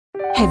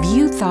Have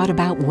you thought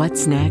about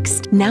what's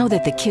next now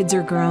that the kids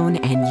are grown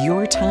and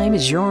your time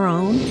is your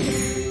own?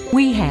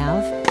 We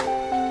have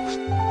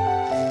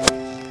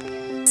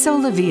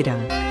Solivita,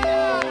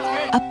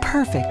 a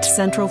perfect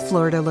Central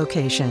Florida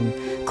location,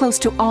 close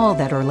to all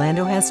that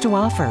Orlando has to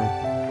offer.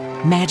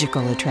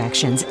 Magical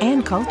attractions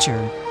and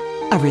culture,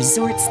 a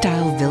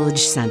resort-style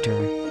village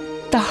center,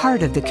 the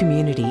heart of the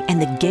community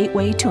and the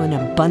gateway to an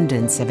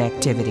abundance of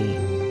activity.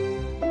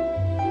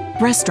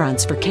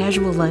 Restaurants for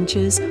casual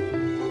lunches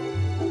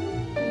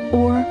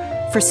or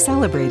for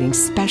celebrating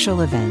special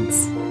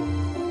events.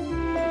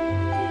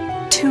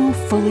 2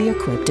 fully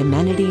equipped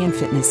amenity and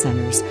fitness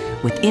centers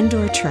with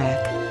indoor track,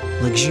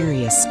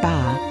 luxurious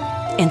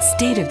spa, and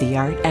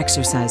state-of-the-art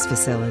exercise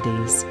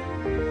facilities.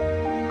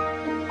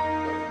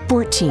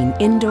 14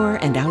 indoor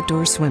and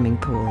outdoor swimming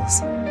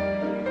pools.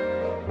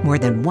 More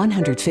than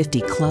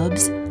 150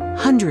 clubs,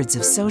 hundreds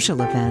of social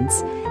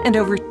events, and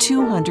over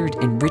 200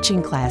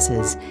 enriching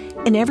classes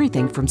in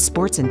everything from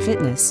sports and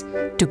fitness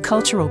to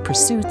cultural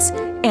pursuits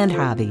and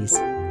hobbies.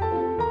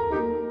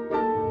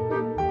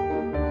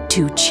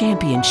 2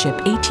 championship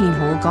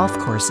 18-hole golf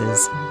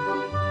courses.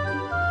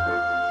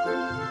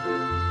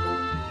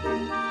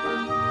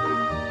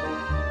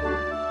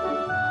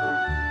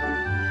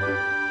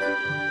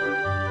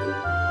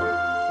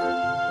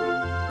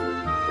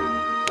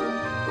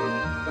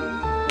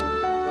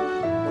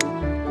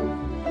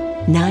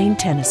 Nine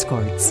tennis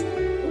courts,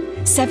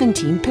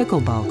 17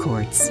 pickleball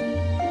courts,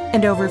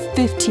 and over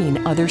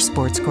 15 other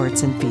sports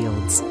courts and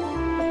fields.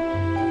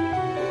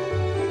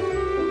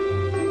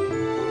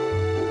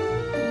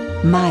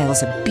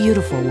 Miles of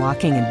beautiful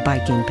walking and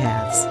biking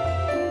paths.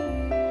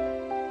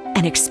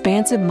 An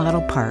expansive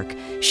model park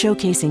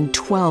showcasing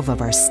 12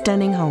 of our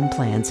stunning home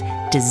plans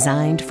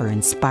designed for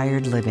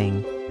inspired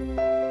living.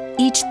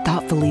 Each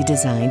thoughtfully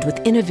designed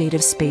with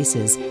innovative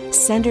spaces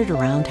centered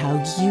around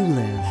how you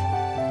live.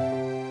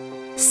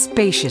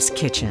 Spacious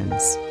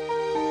kitchens,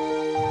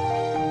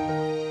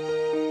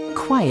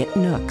 quiet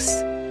nooks,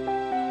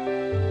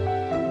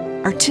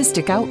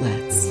 artistic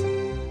outlets,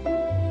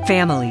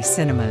 family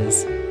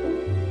cinemas,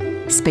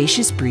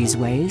 spacious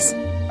breezeways,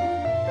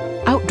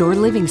 outdoor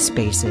living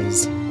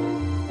spaces,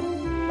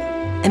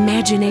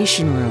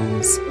 imagination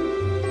rooms,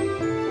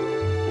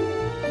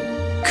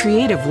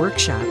 creative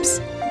workshops,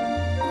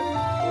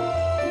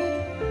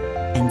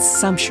 and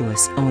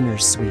sumptuous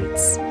owner's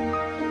suites.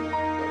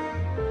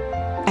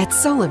 At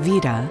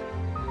Solivita,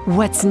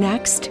 what's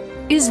next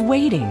is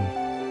waiting.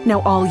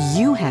 Now all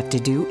you have to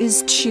do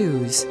is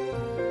choose.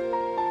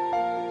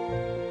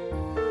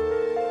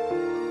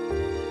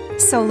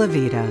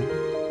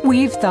 Solivita,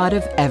 we've thought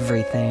of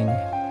everything.